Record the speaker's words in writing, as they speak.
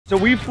So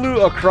we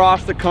flew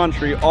across the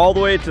country all the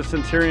way to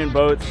Centurion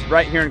Boats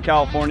right here in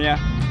California.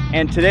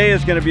 And today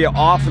is gonna be an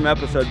awesome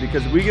episode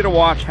because we get to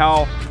watch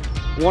how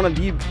one of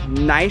the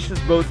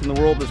nicest boats in the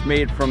world is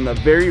made from the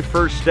very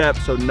first step,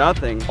 so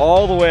nothing,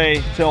 all the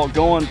way till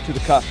going to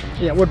the customer.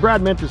 Yeah, what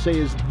Brad meant to say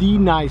is the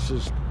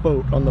nicest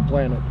boat on the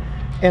planet.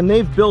 And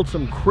they've built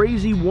some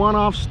crazy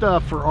one-off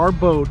stuff for our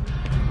boat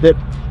that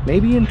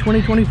maybe in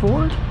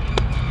 2024,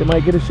 they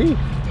might get to see.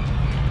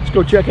 Let's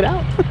go check it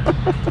out.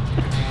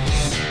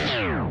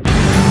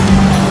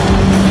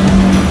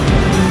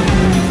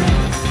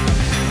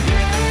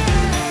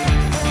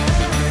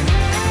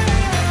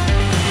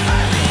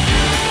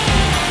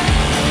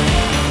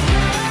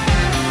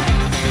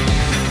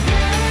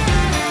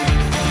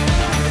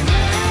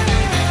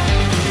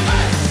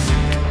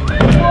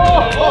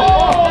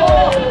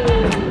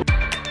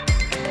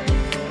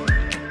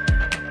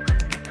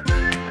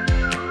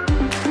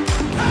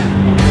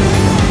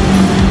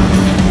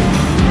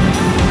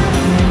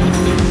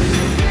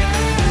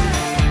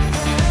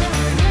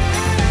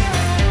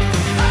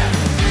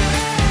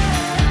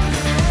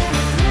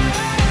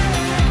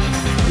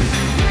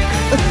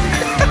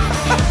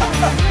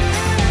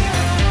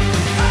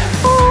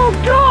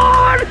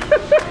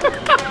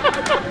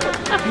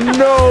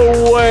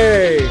 No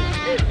way!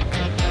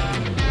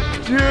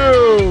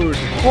 Dude!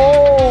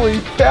 Holy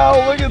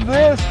cow, look at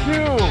this,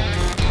 too!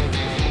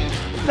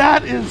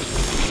 That is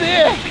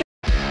sick!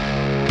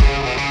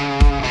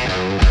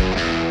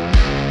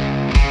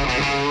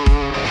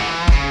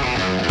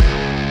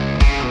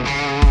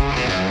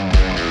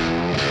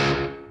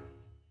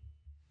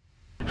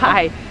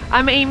 Hi,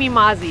 I'm Amy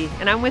Mazzi,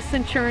 and I'm with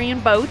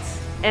Centurion Boats.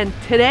 And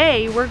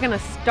today we're gonna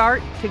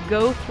start to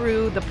go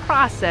through the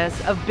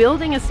process of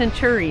building a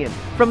Centurion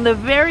from the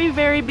very,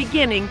 very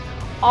beginning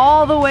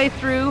all the way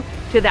through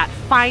to that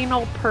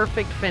final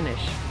perfect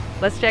finish.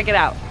 Let's check it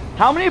out.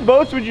 How many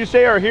boats would you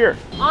say are here?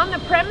 On the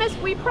premise,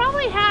 we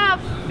probably have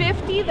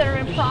 50 that are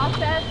in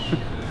process.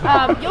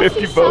 You'll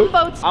 50 see boats? some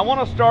boats. I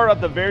want to start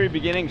at the very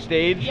beginning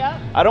stage. Yep.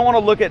 I don't want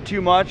to look at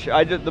too much.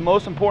 The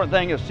most important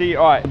thing is see,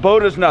 all right, the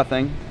boat is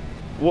nothing.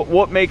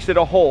 What makes it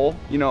a whole,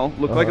 you know,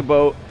 look like a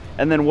boat?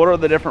 And then what are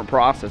the different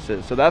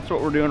processes? So that's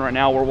what we're doing right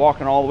now. We're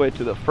walking all the way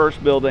to the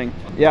first building.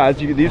 Yeah, as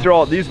you, these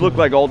look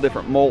like all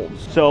different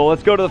molds. So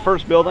let's go to the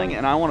first building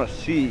and I want to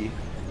see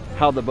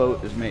how the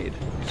boat is made.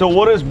 So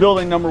what is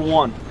building number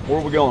one? Where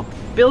are we going?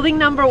 Building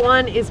number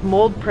one is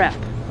mold prep.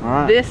 All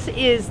right. This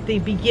is the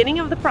beginning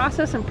of the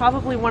process and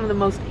probably one of the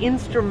most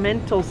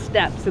instrumental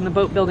steps in the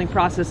boat building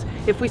process.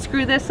 If we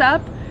screw this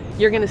up,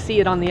 you're gonna see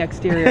it on the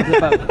exterior of the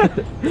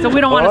boat. So we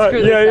don't want to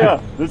screw this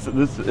up.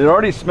 This it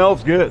already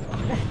smells good.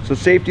 So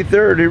safety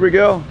third, here we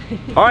go.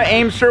 All right,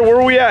 Ames, sir, where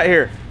are we at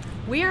here?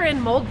 We are in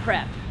mold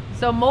prep.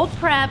 So mold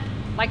prep,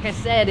 like I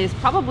said, is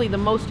probably the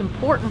most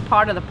important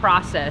part of the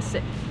process.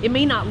 It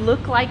may not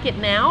look like it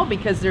now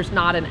because there's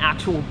not an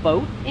actual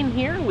boat in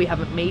here. We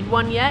haven't made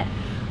one yet.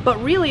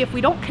 But really, if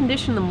we don't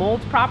condition the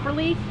molds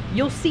properly,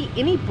 you'll see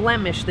any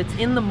blemish that's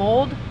in the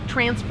mold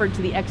transferred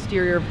to the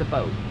exterior of the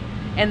boat.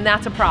 And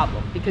that's a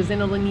problem because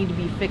then it'll need to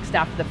be fixed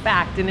after the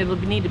fact, and it'll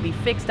need to be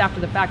fixed after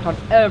the fact on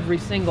every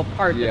single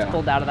part that's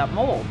pulled out of that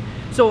mold.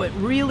 So it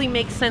really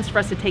makes sense for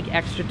us to take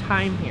extra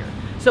time here.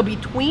 So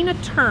between a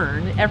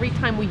turn, every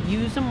time we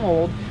use a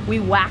mold,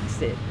 we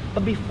wax it.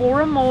 But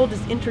before a mold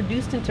is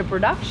introduced into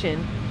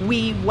production,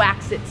 we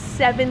wax it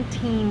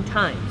 17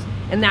 times.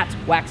 And that's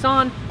wax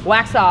on,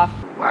 wax off.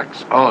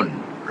 Wax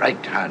on,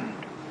 right hand.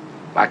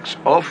 Wax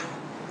off,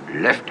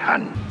 left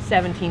hand.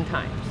 17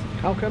 times.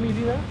 How come you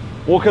do that?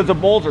 Well, because the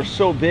molds are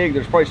so big,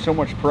 there's probably so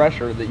much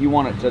pressure that you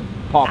want it to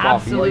pop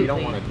off. Absolutely. You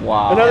don't want it.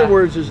 Wow. In other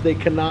words, is they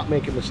cannot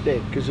make a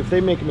mistake, because if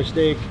they make a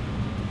mistake,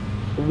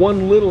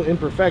 one little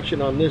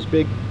imperfection on this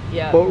big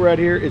boat right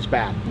here is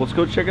bad. Let's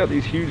go check out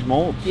these huge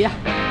molds. Yeah.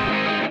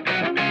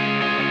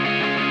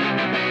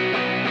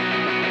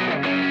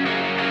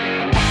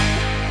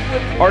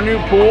 Our new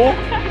pool.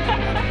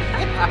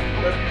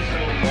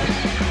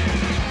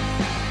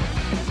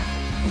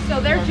 So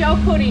they're gel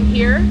coating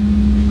here,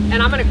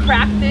 and I'm gonna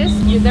crack this.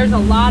 There's a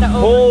lot of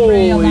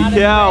overspray. Holy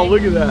cow!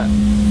 Look at that.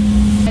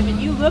 And when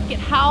you look at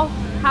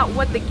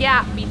what the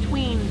gap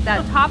between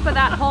that top of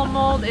that whole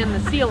mold and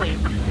the ceiling,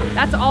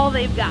 that's all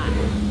they've got.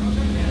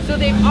 So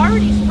they've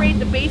already sprayed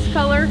the base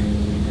color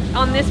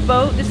on this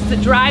boat. This is a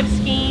drive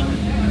scheme.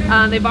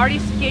 They've already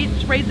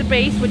sprayed the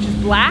base, which is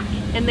black,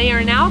 and they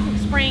are now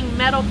spraying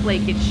metal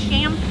flake. It's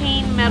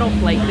champagne metal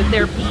flake that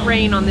they're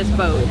spraying on this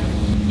boat.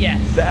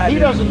 Yes. That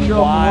is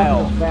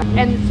wild.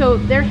 And so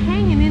they're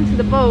hanging into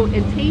the boat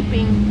and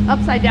taping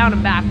upside down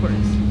and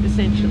backwards,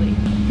 essentially.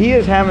 He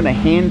is having to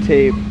hand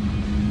tape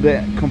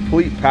the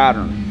complete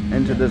pattern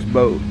into this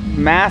boat.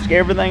 Mask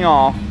everything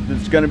off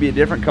that's going to be a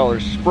different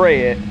color,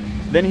 spray it,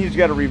 then he's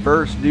got to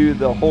reverse do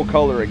the whole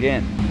color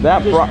again.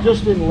 That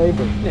just in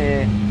labor.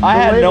 I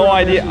had no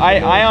idea.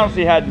 I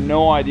honestly had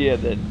no idea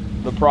that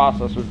the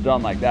process was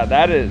done like that.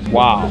 That is,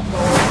 wow.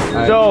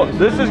 So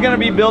this is gonna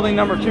be building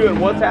number 2, and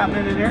what's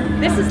happening in here?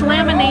 This is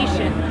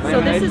lamination.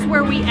 So this is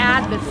where we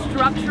add the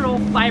structural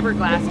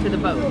fiberglass to the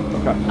boat.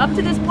 Okay. Up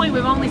to this point,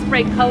 we've only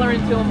sprayed color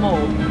into a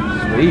mold.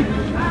 Sweet.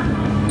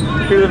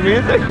 Hear the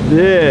music?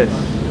 This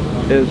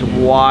is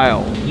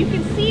wild. You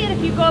can see it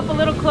if you go up a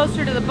little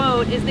closer to the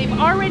boat, is they've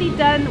already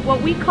done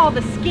what we call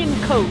the skin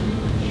coat.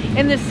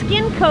 And the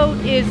skin coat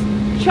is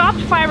chopped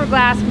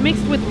fiberglass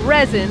mixed with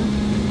resin,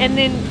 and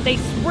then they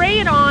spray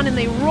it on and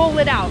they roll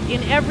it out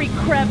in every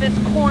crevice,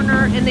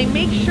 corner, and they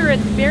make sure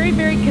it's very,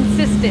 very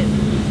consistent.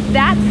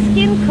 That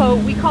skin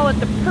coat, we call it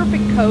the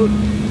perfect coat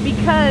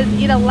because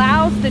it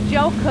allows the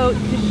gel coat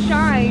to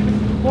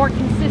shine more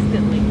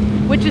consistently,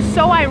 which is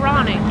so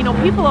ironic. You know,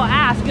 people will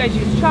ask, you guys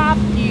use chop,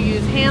 do you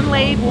use hand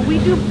laid? Well, we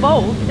do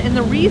both, and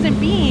the reason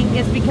being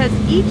is because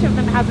each of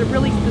them has a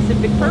really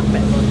specific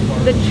purpose.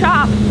 The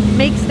chop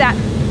makes that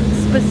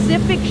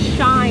specific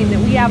shine that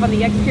we have on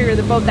the exterior of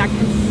the boat, that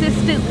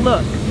consistent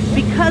look,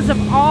 because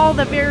of all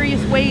the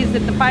various ways that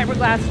the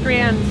fiberglass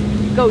strands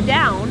go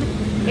down.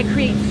 It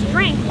creates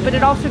strength, but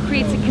it also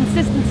creates a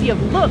consistency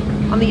of look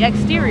on the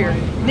exterior.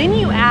 Then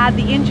you add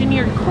the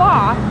engineered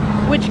cloth,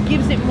 which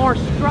gives it more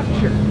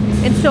structure.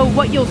 And so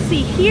what you'll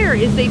see here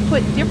is they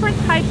put different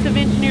types of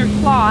engineered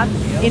cloth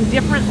in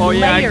different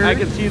layers I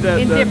can see that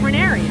in different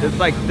areas. It's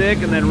like thick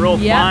and then real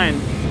fine.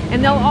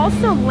 And they'll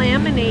also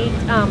laminate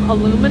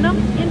aluminum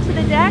into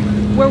the deck,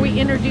 where we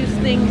introduce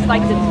things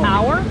like the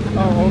tower.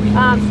 Oh,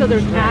 okay. So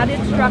there's added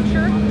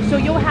structure. So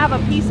you'll have a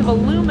piece of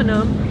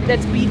aluminum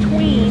that's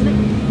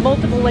between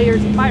multiple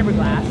layers of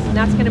fiberglass, and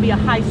that's going to be a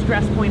high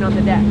stress point on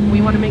the deck.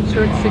 We want to make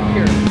sure it's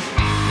secure.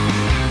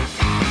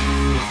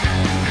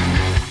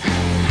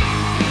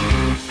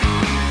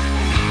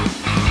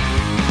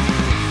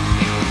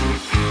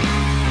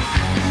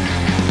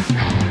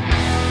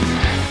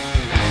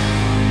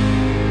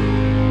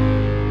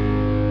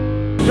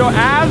 So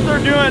as they're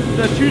doing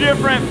the 2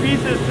 different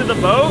pieces to the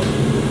boat,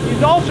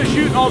 he's also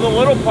shooting all the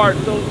little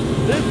parts. So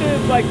this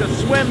is like the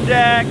swim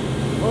deck,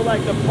 or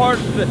like the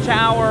parts of the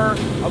tower,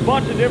 a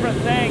bunch of different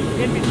things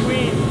in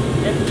between.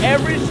 And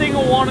every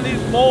single one of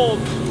these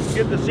molds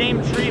get the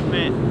same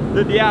treatment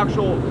that the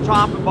actual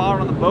top and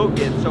bottom of the boat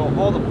gets. So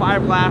all the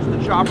fiberglass,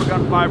 the chopper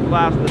gun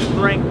fiberglass,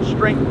 the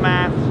strength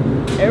mats,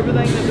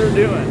 everything that they're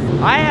doing.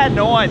 I had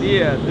no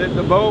idea that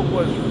the boat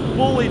was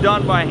fully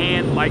done by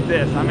hand like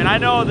this. I mean, I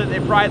know that they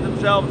pride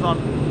themselves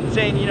on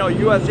saying, you know,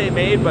 USA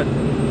made, but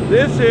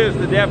this is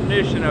the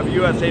definition of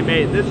USA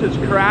made. This is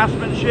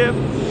craftsmanship,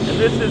 and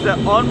this is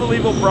an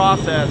unbelievable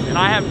process, and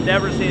I have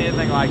never seen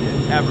anything like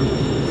it, ever.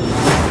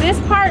 This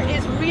part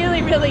is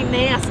really, really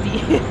nasty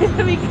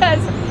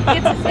because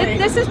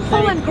this is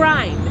pull and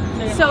grind.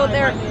 So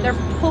they're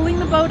pulling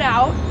the boat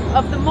out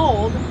of the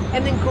mold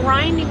and then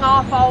grinding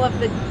off all of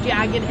the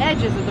jagged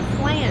edges of the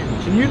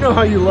flange. And you know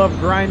how you love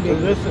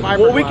grinding this fiberglass.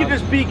 Well, we can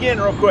just peek in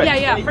real quick.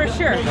 Yeah, for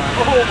sure.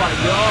 Oh my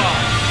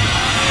God.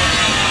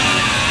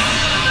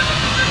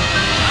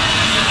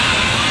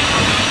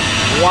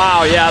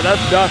 Wow, yeah,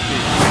 that's dusty.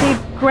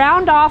 They've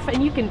ground off,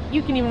 and you can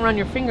even run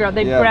your finger out.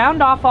 They've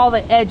ground off all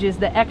the edges,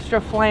 the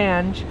extra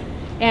flange,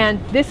 and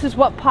this is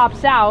what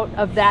pops out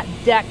of that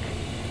deck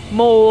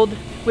mold.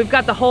 We've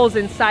got the holes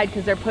inside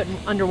because they're putting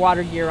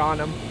underwater gear on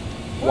them.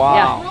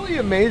 Wow. What's really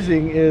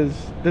amazing is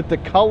that the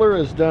color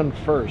is done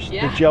first,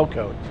 the gel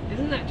coat.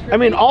 Isn't that true? I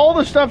mean, all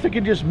the stuff that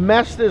could just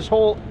mess this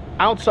whole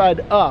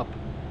outside up,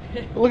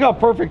 look how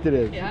perfect it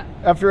is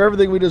after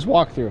everything we just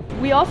walked through.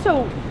 We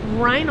also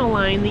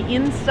rhinoline the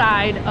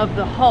inside of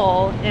the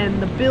hull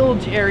and the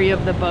bilge area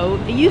of the boat.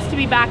 It used to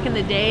be back in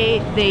the day,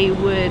 they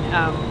would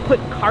put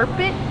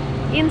carpet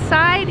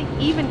inside,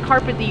 even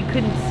carpet that you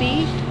couldn't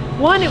see.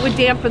 One, it would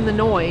dampen the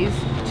noise.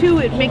 Two,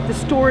 it'd make the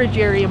storage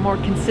area more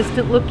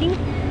consistent looking.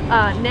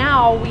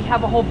 Now we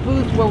have a whole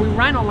booth where we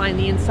rhinoline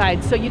the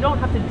inside, so you don't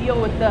have to deal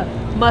with the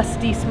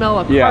musty smell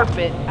of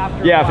carpet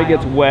after a while. If it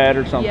gets wet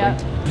or something.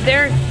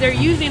 They're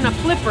using a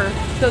flipper,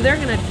 so they're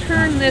going to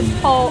turn this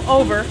hull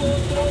over,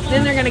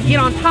 then they're going to get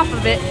on top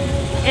of it,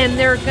 and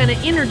they're going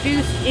to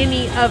introduce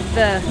any of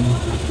the,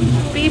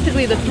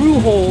 basically the through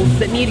holes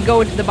that need to go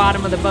into the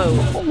bottom of the boat.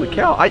 Holy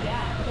cow.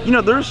 You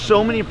know, there's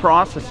so many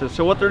processes.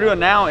 So what they're doing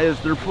now is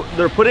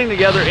they're putting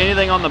together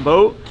anything on the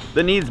boat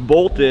that needs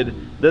bolted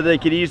that they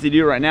could easily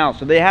do right now.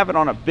 So they have it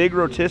on a big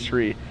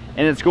rotisserie,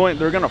 and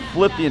they're going to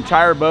flip the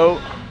entire boat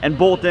and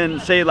bolt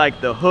in, say,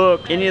 like the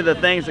hook, any of the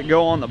things that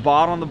go on the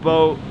bottom of the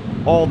boat,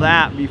 all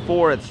that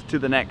before it's to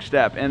the next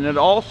step. And it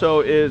also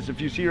is, if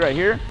you see right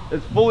here,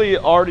 it's fully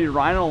already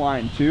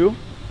rhinolined too.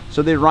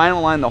 So they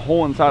rhinoline the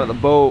whole inside of the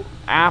boat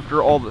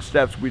after all the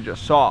steps we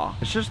just saw.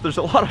 It's just, there's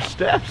a lot of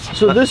steps.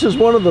 So this is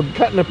one of them,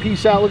 cutting a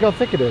piece out. Look how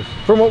thick it is.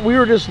 From what we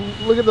were just,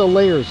 look at the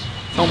layers.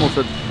 It's almost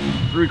a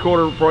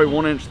 3/4, probably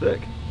 1 inch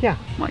thick. Yeah.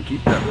 Might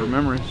keep that for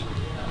memories.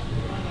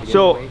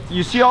 So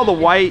you see all the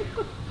white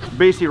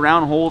basically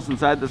round holes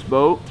inside this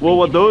boat. Well,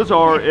 what those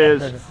are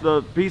is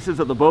the pieces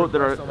of the boat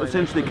that are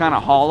essentially kind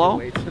of hollow.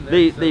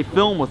 They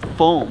film with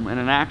foam, and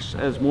it acts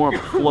as more of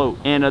a float.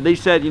 And they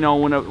said, you know,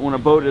 when a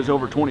boat is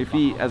over 20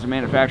 feet as a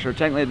manufacturer,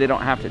 technically they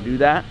don't have to do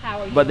that,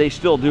 but they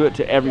still do it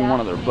to every one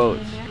of their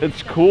boats.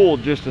 It's cool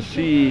just to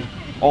see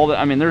all the,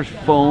 I mean, there's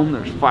foam,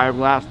 there's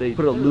fiberglass, they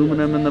put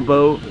aluminum in the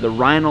boat, the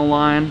rhino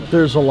line.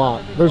 There's a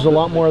lot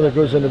more that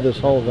goes into this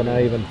hull than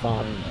I even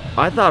thought.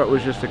 I thought it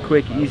was just a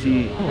quick,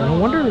 easy. Oh, I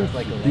wonder if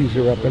these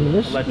are up. I mean,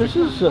 this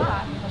is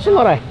a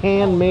lot of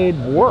handmade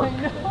work.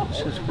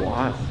 This is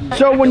wild.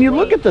 So when you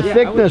look at the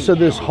thickness of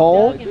this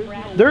hull,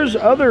 there's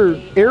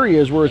other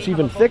areas where it's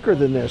even thicker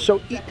than this.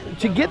 So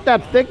to get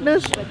that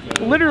thickness,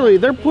 literally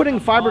they're putting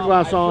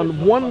fiberglass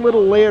on one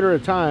little layer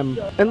at a time.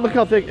 And look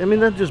how thick. I mean,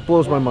 that just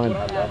blows my mind.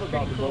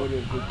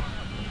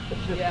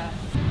 Yeah.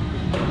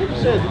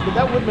 It says, but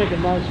that would make a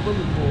nice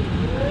swimming pool.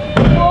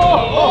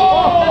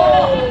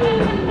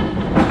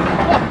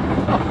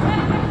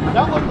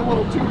 That looked a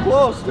little too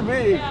close to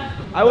me.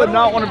 I would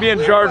not want to be in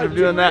charge of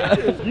doing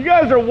that. You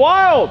guys are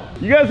wild.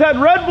 You guys had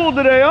Red Bull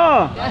today,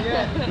 huh? Not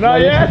yet.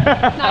 Not yet?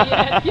 Not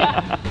yet,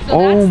 yeah. So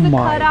that's the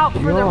cutout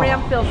for the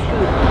ram fill scoop.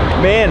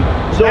 Man,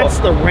 so that's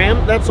the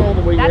ram, that's all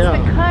the way down.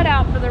 That's the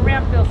cutout for the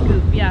ram fill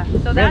scoop, yeah.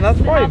 So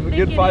that's probably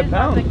a good 5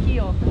 pounds. On the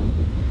keel,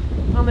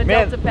 on the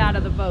delta pad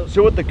of the boat.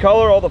 So with the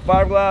color, all the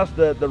fiberglass,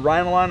 the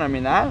rhino line, I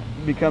mean, that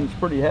becomes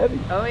pretty heavy.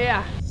 Oh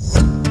yeah.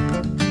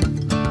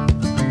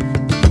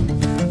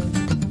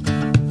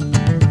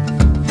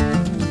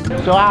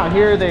 So out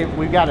here,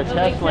 we've got a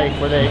test lake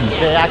where they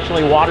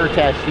actually water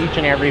test each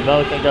and every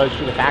boat that goes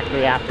through the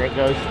factory after it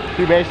goes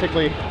through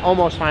basically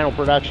almost final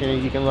production.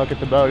 And you can look at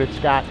the boat, it's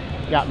got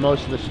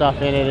most of the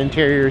stuff in it,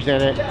 interiors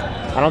in it.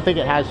 I don't think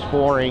it has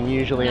flooring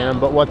usually in them,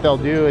 but what they'll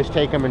do is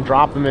take them and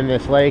drop them in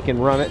this lake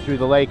and run it through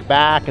the lake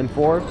back and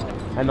forth.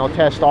 And they'll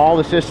test all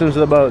the systems of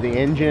the boat, the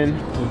engine,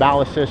 the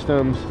ballast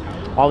systems,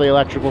 all the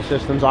electrical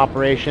systems,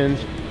 operations,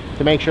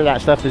 to make sure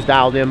that stuff is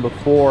dialed in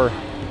before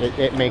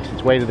it makes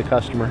its way to the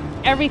customer.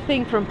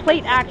 Everything from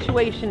plate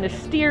actuation to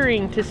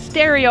steering to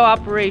stereo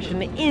operation,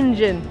 the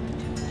engine,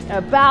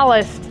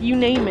 ballast, you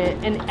name it,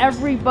 and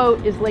every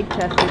boat is lake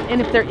tested.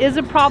 And if there is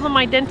a problem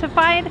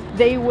identified,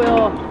 they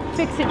will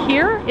fix it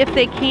here if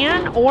they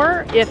can,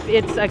 or if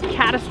it's a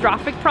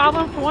catastrophic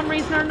problem for one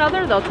reason or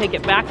another, they'll take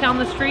it back down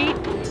the street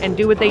and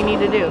do what they need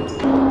to do.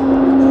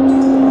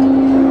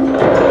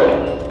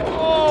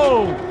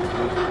 Oh!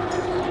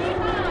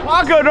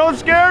 Paco, don't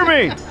scare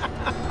me!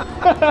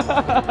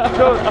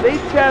 So they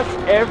test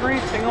every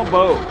single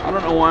boat. I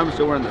don't know why I'm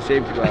still wearing the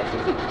safety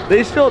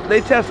glasses.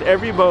 They test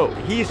every boat.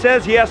 He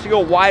says he has to go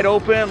wide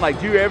open, like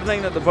do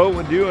everything that the boat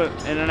would do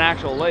in an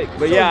actual lake.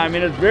 But so, yeah, I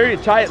mean, it's very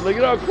tight. Look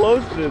at how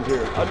close it is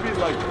here. I'd be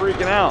like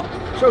freaking out.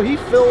 So he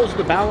fills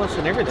the ballast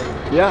and everything.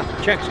 Yeah.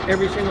 Checks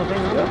every single thing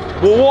on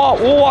it.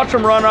 We'll watch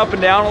them run up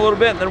and down a little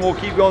bit, and then we'll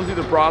keep going through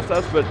the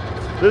process. But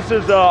this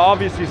is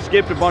obviously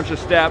skipped a bunch of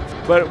steps,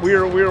 but we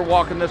were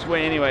walking this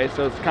way anyway,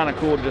 so it's kind of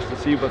cool just to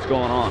see what's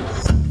going on.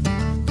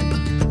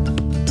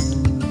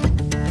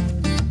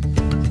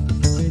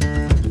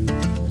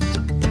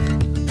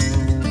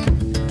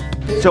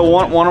 So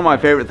one of my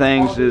favorite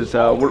things is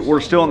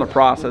we're still in the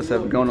process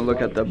of going to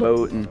look at the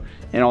boat and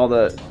all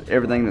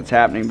everything that's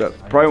happening, but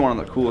probably one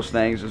of the coolest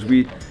things is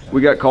we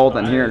got called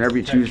in here, and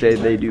every Tuesday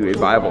they do a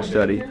Bible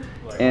study.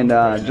 And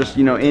just,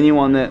 you know,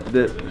 anyone that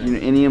you know,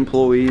 any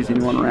employees,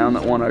 anyone around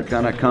that want to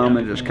kind of come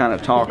and just kind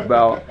of talk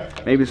about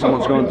maybe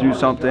someone's going through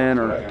something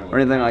or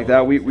anything like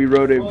that. We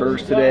wrote a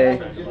verse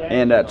today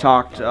and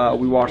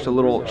we watched a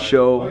little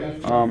show.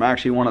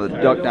 Actually, one of the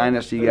Duck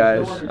Dynasty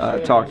guys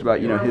talked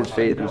about, you know, his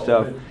faith and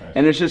stuff.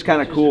 And it's just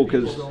kind of cool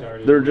because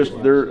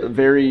they're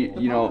very,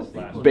 you know,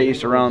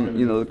 based around,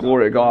 you know, the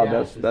glory of God.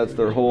 That's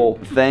their whole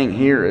thing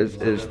here is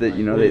that,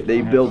 you know,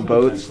 they build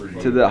boats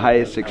to the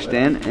highest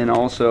extent and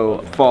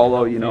also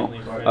follow, you know,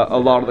 a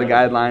lot of the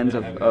guidelines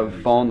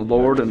of following the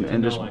Lord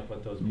and just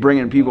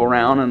bringing people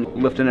around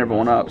and lifting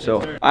everyone up.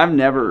 So I've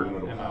never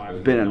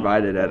been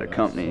invited at a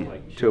company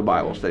to a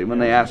Bible study. When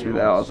they asked me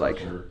that, I was like,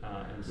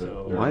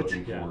 what?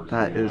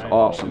 That is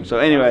awesome. So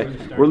anyway,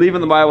 we're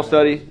leaving the Bible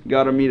study.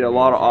 Got to meet a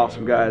lot of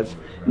awesome guys.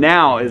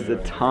 Now is the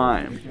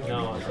time.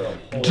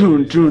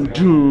 Dun, dun,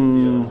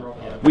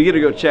 dun. We get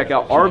to go check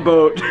out our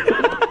boat.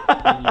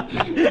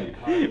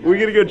 We're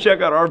gonna go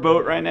check out our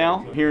boat right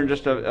now here in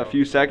just a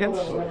few seconds.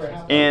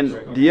 And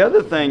the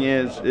other thing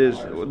is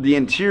the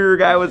interior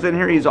guy was in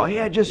here. He's all,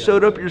 yeah, I just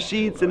sewed up your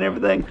seats and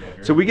everything.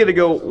 So we get to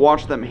go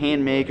watch them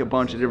hand make a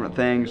bunch of different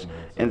things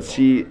and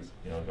see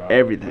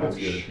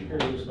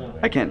everything.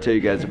 I can't tell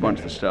you guys a bunch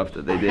of the stuff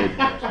that they did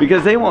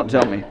because they won't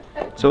tell me.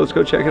 So let's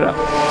go check it out.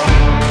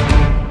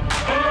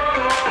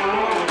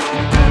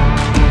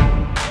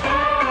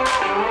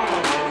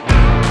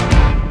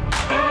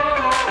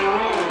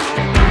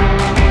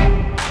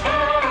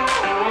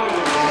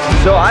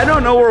 So I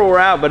don't know where we're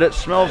at, but it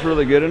smells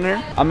really good in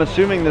here. I'm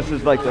assuming this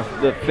is like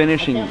the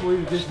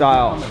finishing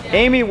style.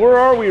 Amy, where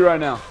are we right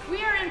now?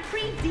 We are in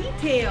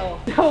pre-detail.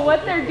 So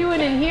what they're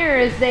doing in here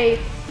is they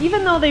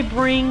even though they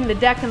bring the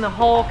deck and the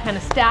hull kind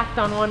of stacked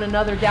on one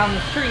another down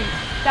the street,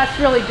 that's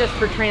really just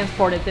for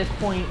transport at this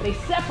point. They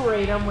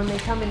separate them when they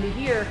come into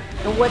here,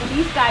 and what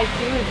these guys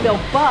do is they'll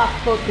buff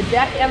both the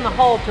deck and the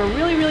hull to a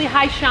really, really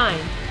high shine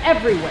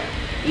everywhere.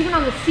 Even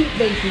on the seat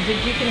bases,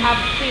 as you can have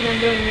see them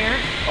doing here.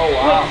 Oh,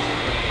 wow.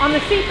 Which, on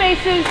the seat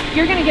bases,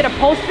 you're gonna get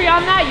upholstery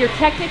on that. You're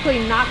technically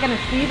not gonna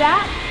see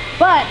that,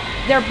 but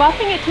they're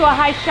buffing it to a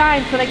high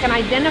shine so they can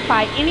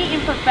identify any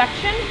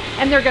imperfection,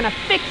 and they're gonna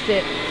fix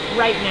it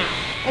right now.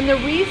 And the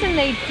reason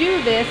they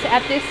do this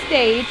at this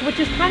stage, which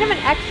is kind of an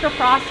extra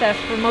process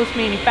for most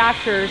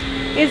manufacturers,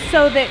 is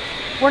so that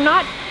we're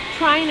not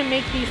trying to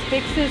make these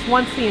fixes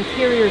once the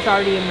interior is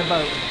already in the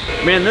boat.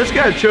 Man, this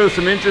guy chose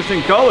some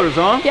interesting colors,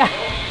 huh? Yeah.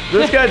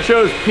 This guy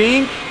chose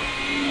pink,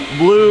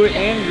 blue,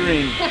 and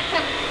green.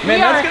 Man,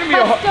 that's gonna be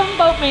a custom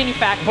boat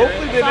manufacturer.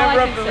 Hopefully they never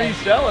have to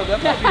resell it.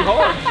 That might be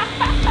hard.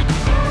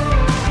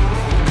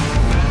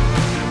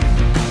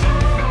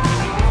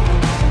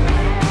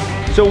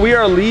 So we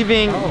are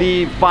leaving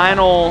the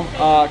final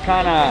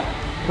kind of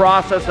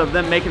process of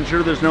them making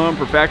sure there's no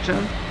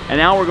imperfections, and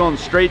now we're going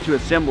straight to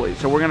assembly.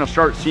 So we're gonna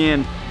start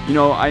seeing, you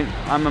know,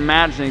 I'm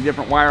imagining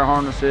different wire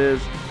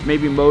harnesses,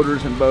 maybe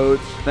motors and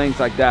boats, things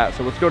like that.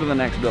 So let's go to the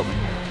next building.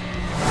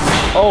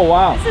 Oh,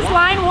 wow. This is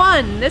line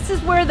one. This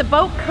is where the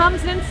boat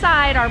comes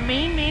inside our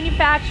main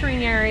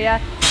manufacturing area.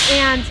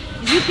 And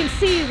you can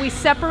see we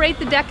separate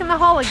the deck and the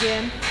hull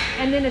again.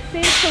 And then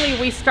essentially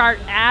we start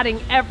adding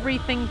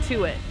everything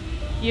to it.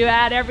 You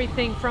add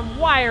everything from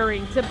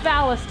wiring to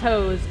ballast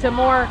hose to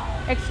more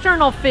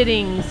external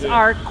fittings,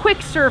 our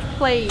quick surf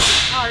plate,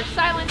 our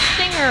silent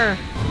stinger.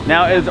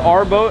 Now, is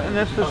our boat in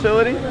this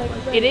facility?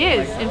 It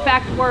is. In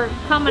fact, we're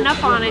coming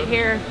up on it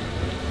here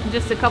in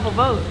just a couple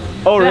boats.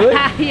 Oh, really?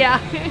 Yeah.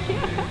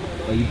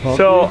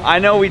 So I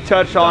know we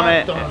touched on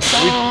it.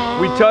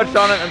 We touched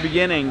on it in the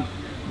beginning,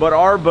 but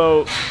our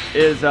boat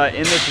is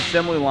in this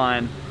assembly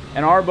line,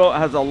 and our boat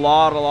has a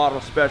lot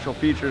of special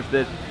features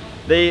that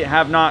they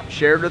have not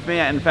shared with me.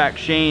 In fact,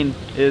 Shane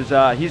is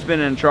he's been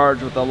in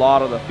charge with a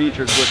lot of the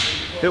features, which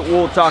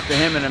we'll talk to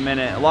him in a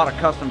minute. A lot of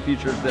custom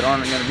features that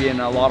aren't going to be in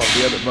a lot of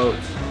the other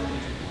boats.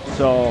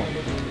 So,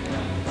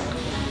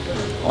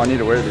 oh, I need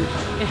to wear these.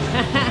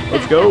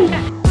 Let's go.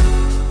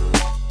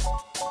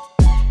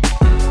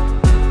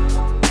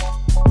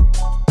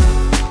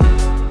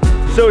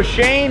 So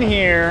Shane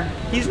here,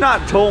 he's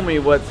not told me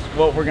what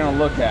we're gonna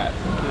look at.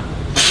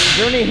 Is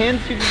there any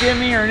hints you can give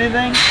me or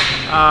anything?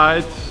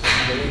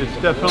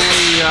 It's definitely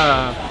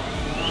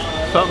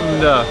something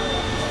to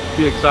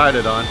be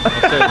excited on.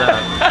 I'll say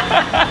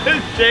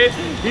that. Shane,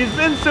 he's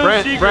been so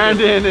secretive.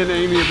 Brandon and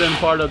Amy have been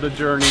part of the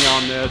journey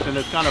on this, and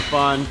it's kind of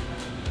fun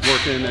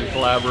working and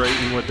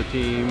collaborating with the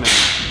team and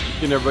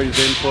getting everybody's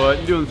input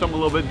and doing something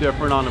a little bit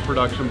different on a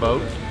production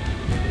boat.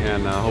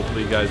 And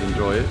hopefully you guys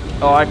enjoy it.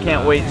 Oh, I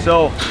can't wait.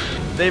 So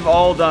they've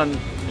all done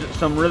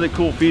some really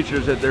cool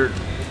features that they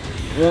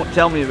won't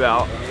tell me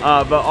about.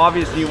 But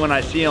obviously when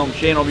I see them,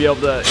 Shane will be able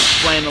to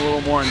explain a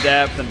little more in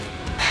depth and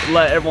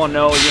let everyone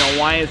know, you know,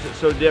 why is it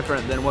so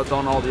different than what's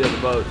on all the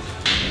other boats.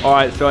 All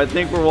right, so I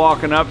think we're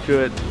walking up to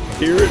it.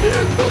 Here it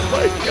is, oh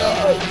my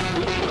God.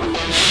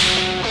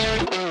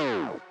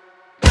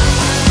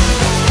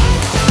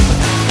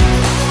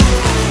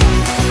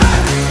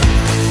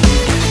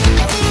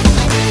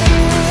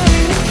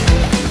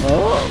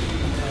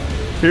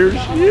 Here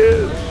she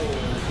is.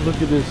 Look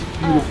at this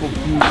beautiful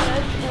piece.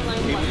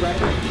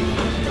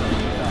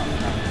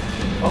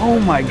 Oh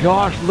my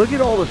gosh, look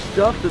at all the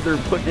stuff that they're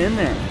putting in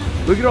there.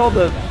 Look at all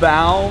the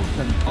valves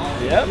and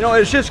you know,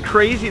 it's just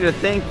crazy to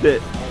think that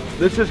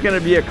this is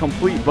gonna be a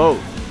complete boat.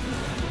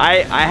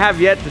 I have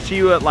yet to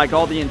see what like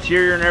all the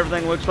interior and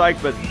everything looks like,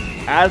 but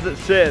as it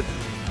sits,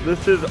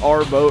 this is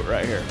our boat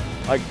right here.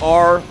 Like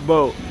our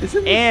boat.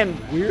 Isn't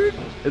this weird?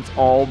 It's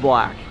all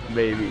black,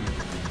 baby.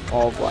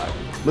 All black.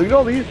 Look at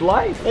all these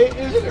lights. Hey,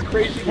 isn't it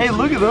crazy? Hey,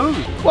 look at those.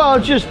 Well,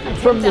 just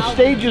from the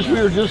stages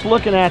we were just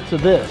looking at to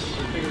this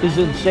is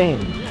insane.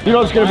 You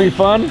know what's going to be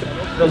fun?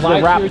 The is lights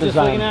the wrap you were just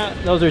design. looking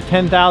at, those are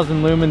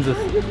 10,000 lumens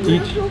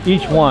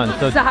each one.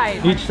 So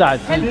Side. each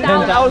side.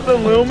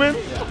 10,000 lumens?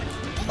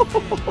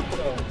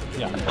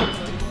 Yeah.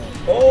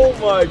 Oh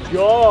my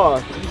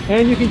gosh.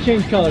 And you can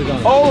change colors on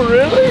it. Oh,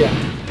 really? Yeah.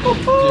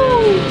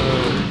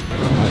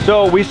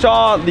 So we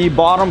saw the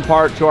bottom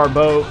part to our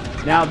boat.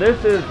 Now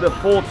this is the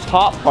full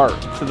top part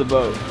to the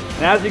boat.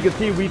 And as you can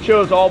see, we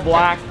chose all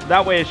black.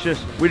 That way it's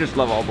just, we just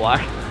love all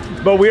black.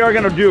 But we are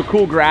gonna do a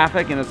cool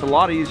graphic, and it's a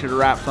lot easier to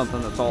wrap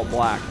something that's all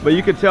black. But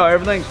you can tell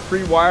everything's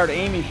pre-wired.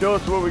 Amy, show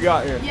us what we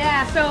got here.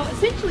 Yeah, so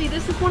essentially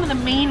this is one of the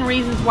main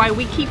reasons why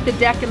we keep the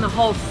deck and the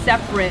hull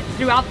separate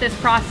throughout this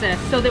process,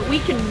 so that we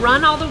can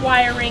run all the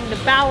wiring, the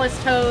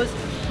ballast hose,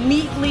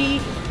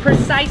 neatly,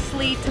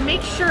 precisely, to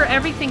make sure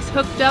everything's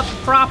hooked up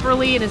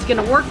properly and is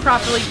gonna work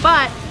properly.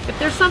 But if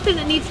there's something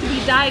that needs to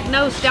be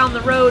diagnosed down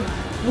the road,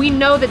 we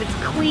know that it's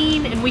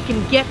clean and we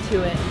can get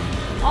to it.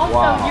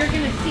 Also, you're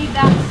going to see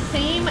that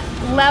same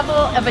level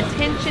of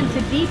attention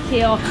to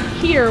detail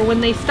here when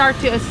they start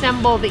to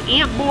assemble the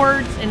amp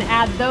boards and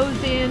add those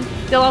in.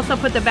 They'll also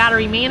put the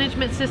battery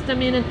management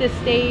system in at this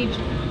stage.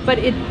 But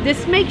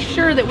this makes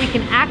sure that we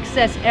can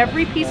access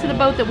every piece of the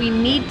boat that we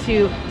need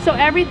to, so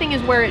everything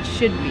is where it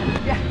should be.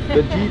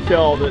 The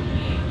detail that...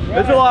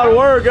 It's a lot of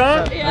work,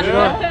 huh?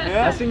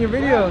 Yeah. I seen your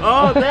video.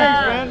 Oh, thanks,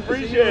 man.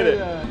 Appreciate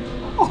it.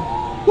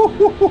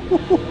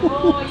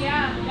 Oh,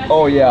 yeah.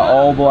 Oh, yeah,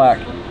 all black.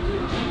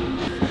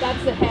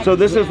 That's the hex. So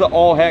this is the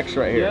all hex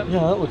right here. Yep. Yeah,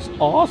 that looks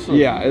awesome.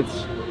 Yeah,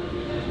 it's...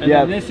 And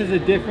then this is a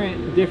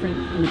different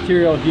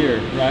material here,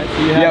 right? So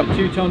you have a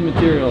two-tone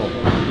material.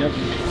 Yep.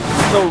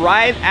 So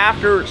right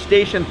after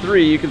station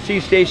 3, you can see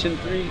station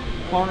 3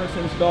 harness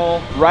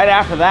install. Right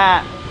after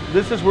that,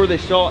 this is where they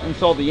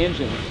install the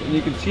engines, and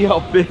you can see how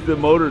big the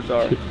motors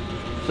are.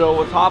 So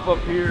we'll top up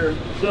here.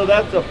 So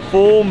that's a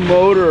full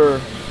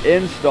motor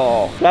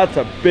install. That's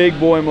a big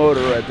boy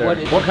motor right there.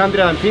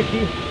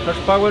 150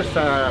 horsepower,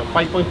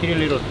 5.3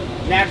 liters.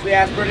 Naturally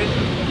aspirated?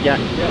 Yeah.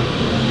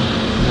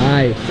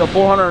 Nice. So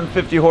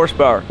 450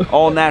 horsepower,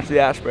 all naturally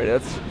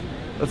aspirated.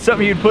 That's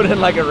something you'd put in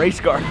like a race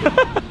car.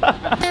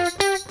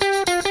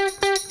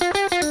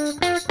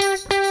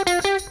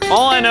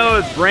 All I know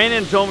is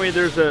Brandon told me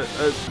there's a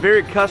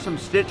very custom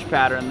stitch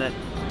pattern that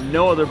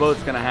no other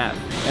boat's gonna have.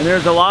 And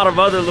there's a lot of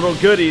other little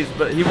goodies,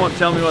 but he won't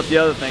tell me what the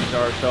other things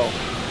are. So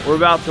we're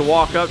about to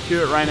walk up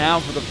to it right now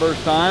for the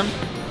first time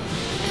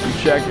and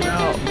check it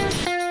out.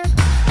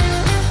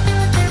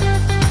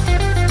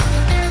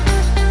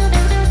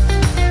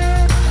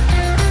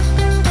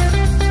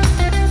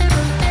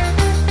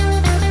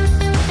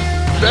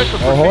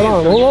 Oh, hold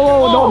on.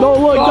 Whoa,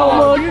 don't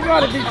look. You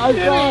gotta be kidding. I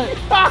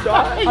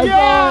saw it.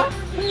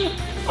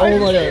 Oh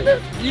my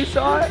God. You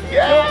saw it?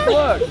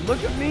 Yeah.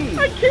 Look at me.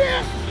 I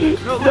can't.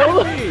 No,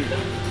 look at me.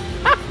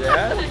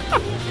 Dad?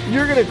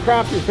 You're gonna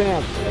crap your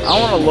pants. I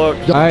want to look.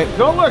 All right.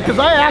 Don't look, because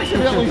I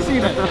accidentally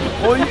seen it.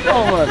 Well, you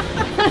don't look.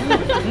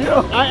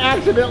 I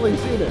accidentally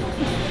seen it.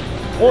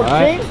 Well,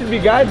 Shane should be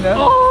guiding us.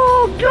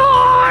 Oh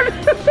God!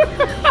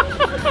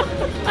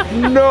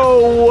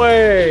 No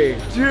way,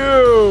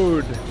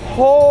 dude.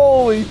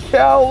 Holy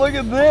cow, look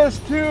at this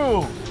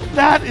too.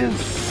 That is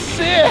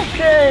sick.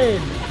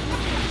 Shane,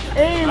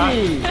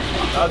 Amy,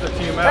 That was a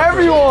team effort.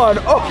 everyone.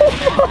 Oh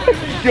my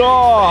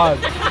God.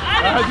 I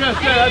was gonna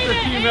say that's a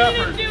team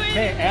effort.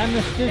 Hey, and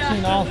the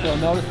stitching also.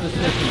 Notice the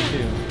stitching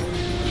too.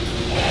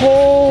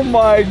 Oh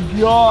my I want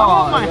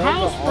God. my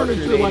house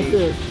furniture like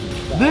this.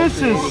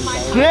 This is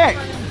sick.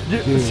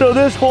 So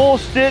this whole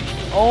stitch,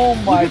 oh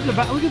my, Look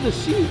at the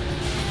seat.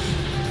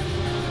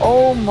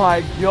 oh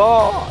my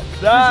God.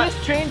 That, Does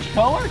this change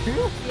color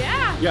too?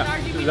 Yeah. Yeah,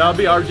 RGB. that'll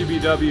be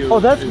RGBW. oh,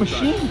 that's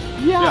inside. machined.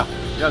 Yeah,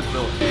 that's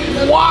Philip.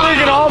 Wow,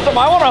 freaking awesome.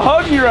 I want to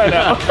hug you right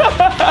now.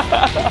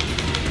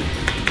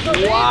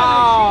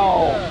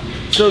 Wow.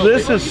 So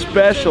this is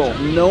special.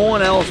 No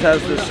one else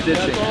has this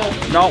stitching.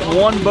 Not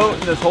one boat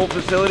in this whole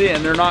facility,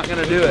 and they're not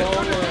going to do it.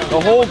 The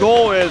whole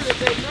goal is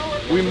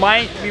we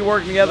might be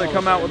working together to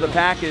come out with a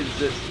package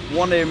that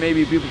one day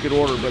maybe people could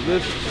order, but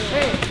this,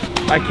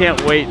 I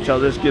can't wait till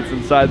this gets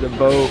inside the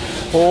boat.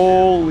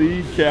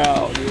 Holy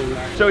cow.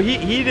 So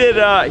he did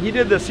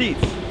the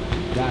seats.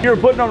 You were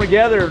putting them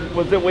together,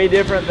 was it way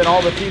different than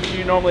all the seats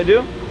you normally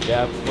do?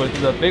 Yeah, with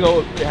the big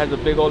old, it has a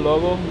big old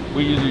logo.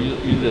 We usually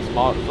use the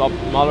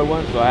smaller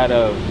one, so I had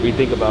to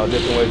rethink about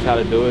different ways how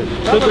to do it.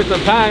 Took me some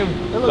time,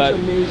 That looks but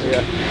amazing.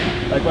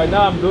 yeah. Like right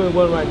now, I'm doing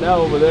one right now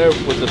over there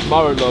with the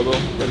smaller logo,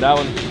 and that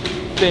one,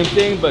 same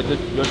thing, but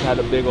just had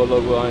a big old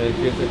logo on it.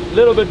 It's a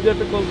little bit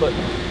difficult, but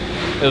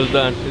it was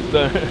done. It's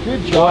done.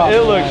 Good job.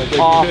 It looks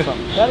awesome.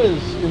 That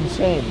is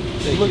insane.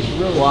 It looks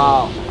really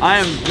Wow. I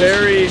am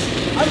very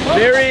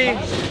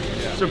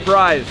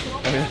surprised.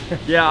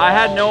 Yeah, I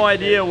had no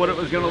idea what it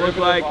was going to look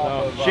like.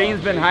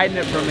 Shane's been hiding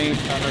it from me,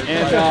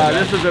 and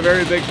this is a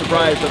very big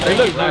surprise. So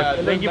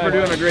thank you for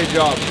doing a great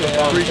job.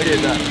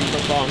 Appreciate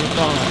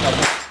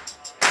that.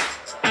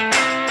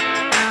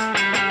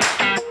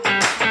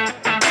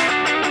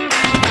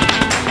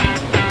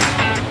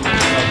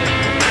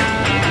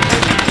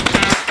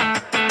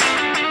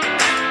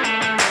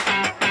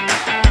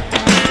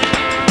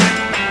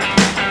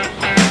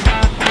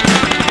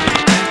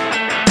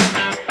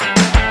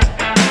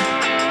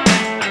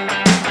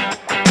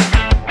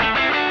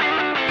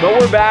 But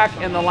we're back,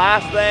 and the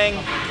last thing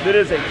that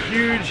is a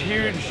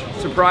huge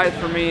surprise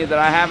for me that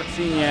I haven't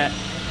seen yet.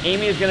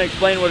 Amy is going to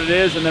explain what it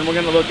is, and then we're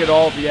going to look at it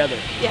all together.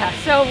 Yeah,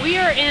 so we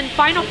are in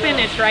final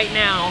finish right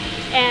now,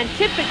 and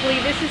typically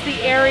this is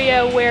the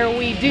area where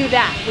we do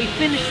that. We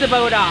finish the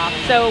boat off.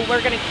 So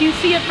we're going to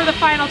QC it for the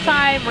final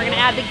time. We're going to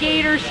add the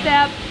gator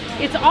step.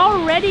 It's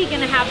already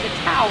going to have the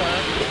tower,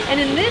 and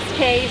in this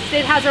case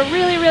it has a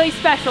really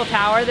special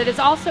tower that is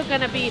also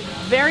going to be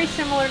very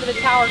similar to the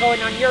tower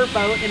going on your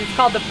boat, and it's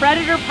called the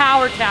Predator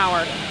Power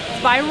Tower.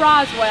 It's by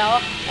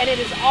Roswell, and it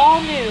is all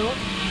new,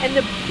 and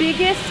the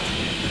biggest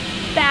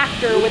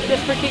factor with this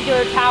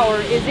particular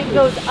tower is it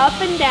goes up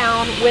and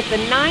down with a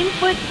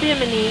 9-foot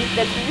bimini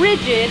that's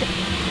rigid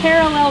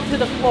parallel to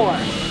the floor.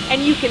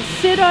 and you can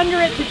sit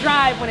under it to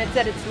drive when it's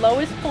at its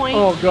lowest point.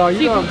 Oh God, so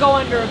you can go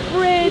under a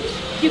bridge,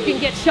 you can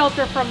get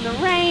shelter from the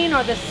rain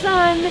or the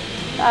sun.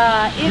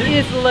 It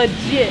is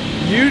legit.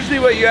 Usually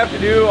what you have to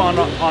do on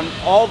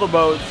all the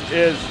boats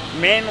is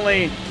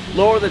manually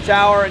lower the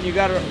tower, and you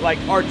got to like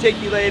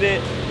articulate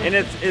it, and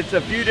it's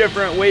a few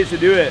different ways to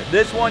do it.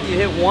 This one, you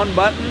hit one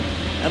button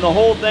and the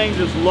whole thing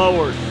just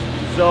lowers.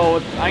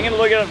 So I'm gonna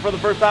look at it for the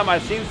first time.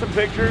 I've seen some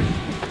pictures,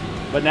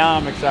 but now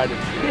I'm excited.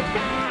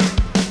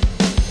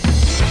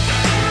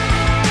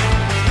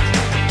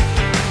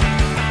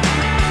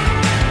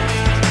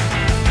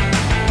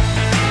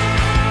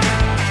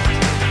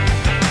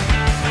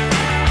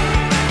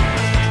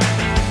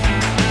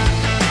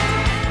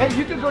 And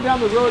you can go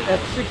down the road at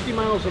 60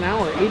 miles an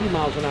hour, 80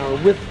 miles an hour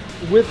with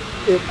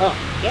it up.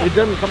 Yeah. It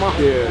doesn't come off.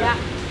 Dude,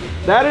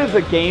 that is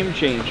a game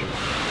changer.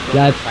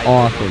 That's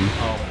awesome.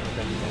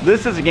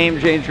 This is a game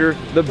changer.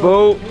 The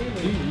boat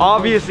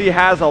obviously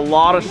has a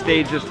lot of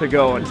stages to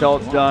go until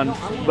it's done.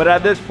 But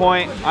at this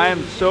point, I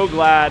am so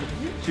glad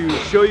to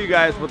show you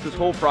guys what this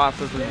whole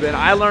process has been.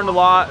 I learned a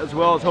lot, as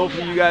well as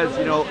hopefully you guys,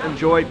 you know,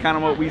 enjoyed kind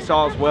of what we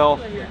saw as well.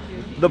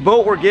 The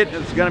boat we're getting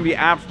is going to be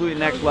absolutely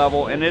next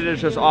level, and it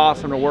is just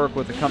awesome to work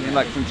with a company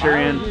like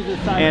Centurion.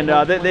 And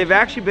they've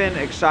actually been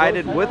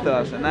excited with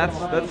us, and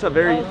that's a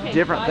very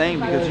different thing,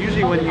 because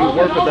usually when you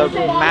work with a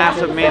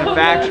massive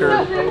manufacturer,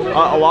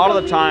 a lot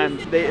of the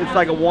times it's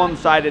like a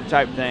one-sided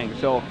type thing.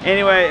 So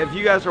anyway, if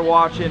you guys are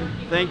watching,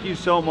 thank you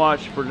so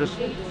much for just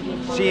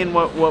seeing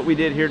what we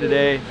did here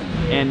today,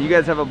 and you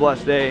guys have a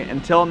blessed day.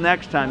 Until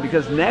next time,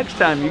 because next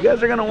time you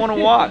guys are going to want to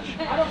watch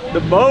the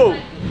boat.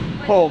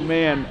 Oh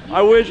man,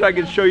 I wish I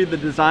could show you the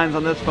designs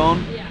on this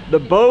phone. The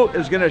boat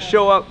is gonna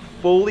show up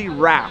fully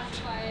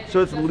wrapped. So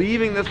it's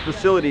leaving this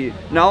facility,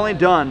 not only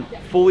done,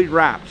 fully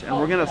wrapped. And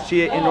we're gonna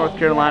see it in North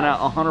Carolina,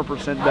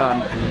 100%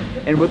 done.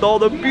 And with all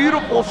the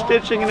beautiful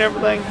stitching and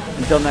everything.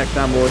 Until next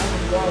time, boys.